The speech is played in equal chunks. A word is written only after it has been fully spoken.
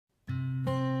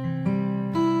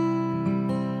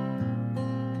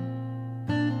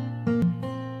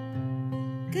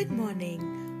Good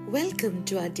morning. Welcome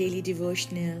to our daily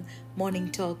devotional morning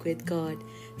talk with God.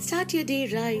 Start your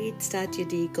day right, start your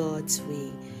day God's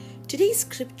way. Today's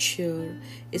scripture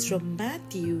is from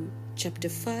Matthew chapter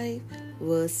 5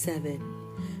 verse 7.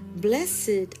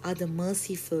 Blessed are the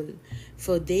merciful,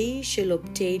 for they shall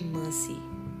obtain mercy.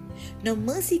 Now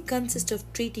mercy consists of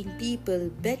treating people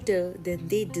better than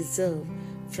they deserve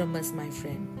from us, my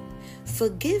friend.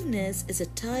 Forgiveness is a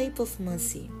type of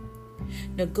mercy.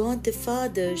 Now God the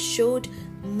Father showed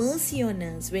mercy on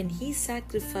us when He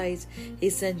sacrificed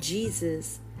His Son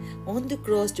Jesus on the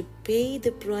cross to pay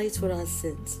the price for our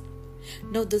sins.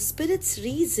 Now the Spirit's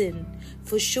reason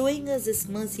for showing us this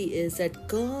mercy is that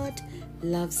God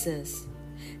loves us.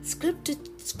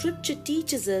 Scripture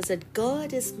teaches us that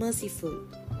God is merciful.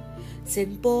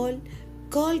 St. Paul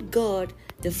called God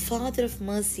the Father of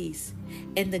mercies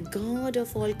and the God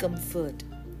of all comfort.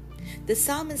 The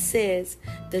psalmist says,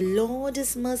 "The Lord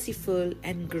is merciful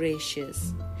and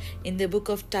gracious." In the book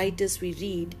of Titus we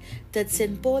read that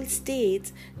St. Paul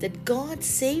states that God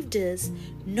saved us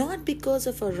not because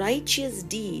of our righteous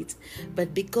deeds,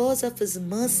 but because of His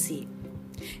mercy.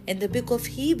 In the book of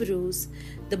Hebrews,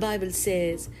 the Bible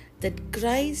says that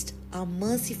Christ, our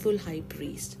merciful high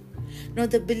priest. Now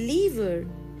the believer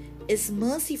is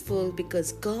merciful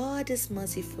because God is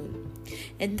merciful.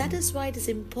 And that is why it is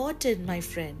important, my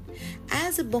friend.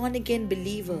 As a born-again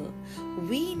believer,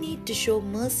 we need to show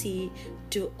mercy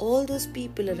to all those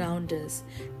people around us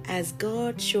as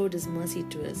God showed His mercy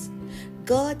to us.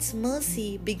 God's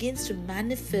mercy begins to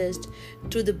manifest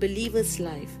through the believer's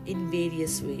life in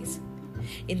various ways.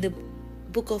 In the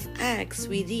book of Acts,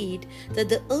 we read that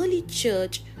the early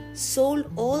church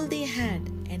sold all they had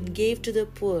and gave to the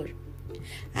poor.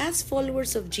 As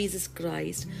followers of Jesus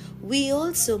Christ, we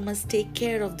also must take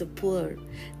care of the poor,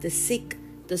 the sick,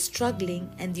 the struggling,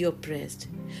 and the oppressed.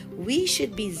 We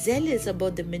should be zealous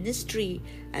about the ministry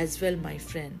as well, my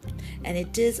friend, and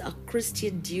it is a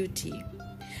Christian duty.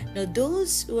 Now,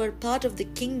 those who are part of the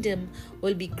kingdom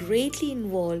will be greatly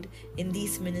involved in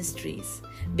these ministries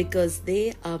because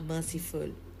they are merciful.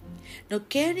 Now,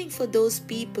 caring for those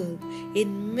people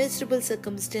in miserable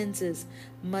circumstances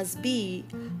must be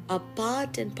a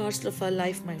part and parcel of our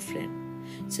life, my friend.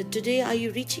 So today, are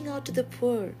you reaching out to the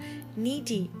poor,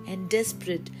 needy, and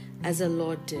desperate as our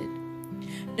Lord did?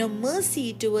 Now,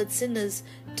 mercy towards sinners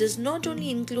does not only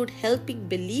include helping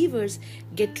believers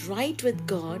get right with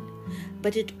God,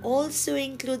 but it also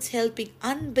includes helping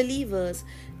unbelievers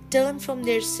turn from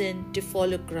their sin to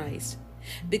follow Christ.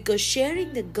 Because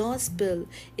sharing the gospel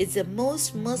is the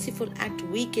most merciful act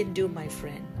we can do, my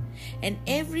friend. And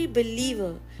every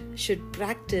believer should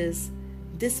practice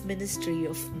this ministry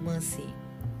of mercy.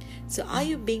 So are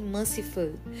you being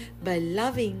merciful by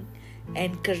loving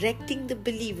and correcting the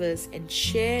believers and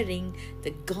sharing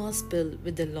the gospel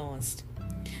with the lost?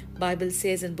 Bible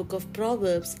says in book of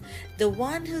Proverbs, "The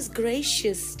one who is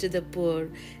gracious to the poor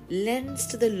lends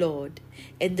to the Lord,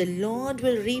 and the Lord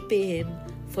will repay him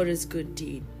for his good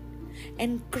deed."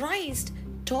 And Christ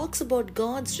talks about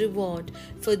God's reward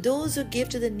for those who give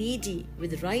to the needy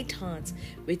with right hearts,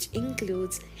 which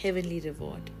includes heavenly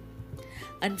reward.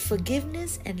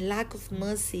 Unforgiveness and lack of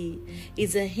mercy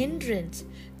is a hindrance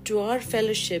to our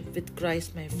fellowship with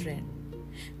Christ, my friend.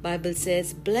 Bible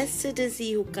says, "Blessed is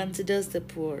he who considers the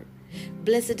poor.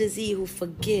 Blessed is he who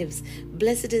forgives.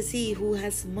 Blessed is he who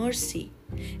has mercy.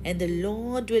 And the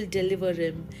Lord will deliver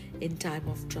him in time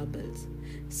of troubles."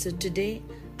 So today,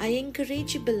 I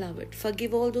encourage you, beloved,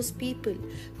 forgive all those people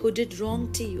who did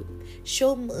wrong to you.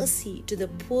 Show mercy to the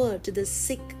poor, to the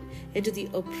sick, and to the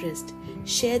oppressed.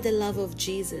 Share the love of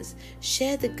Jesus.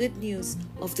 Share the good news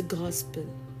of the gospel.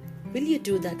 Will you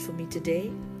do that for me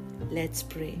today? Let's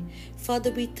pray.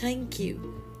 Father, we thank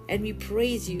you and we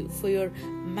praise you for your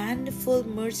manifold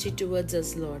mercy towards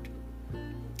us, Lord.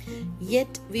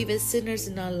 Yet we were sinners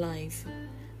in our life,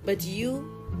 but you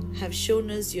have shown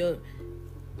us your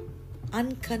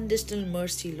unconditional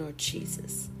mercy, Lord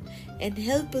Jesus. And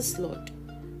help us, Lord,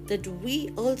 that we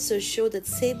also show that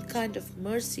same kind of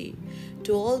mercy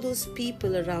to all those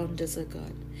people around us, O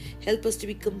God. Help us to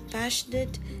be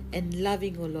compassionate and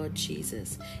loving, O Lord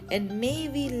Jesus. And may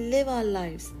we live our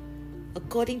lives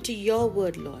according to your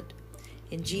word, Lord.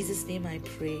 In Jesus' name I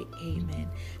pray, amen.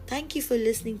 Thank you for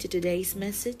listening to today's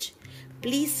message.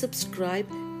 Please subscribe.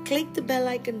 Click the bell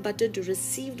icon button to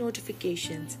receive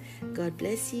notifications. God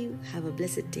bless you. Have a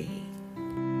blessed day.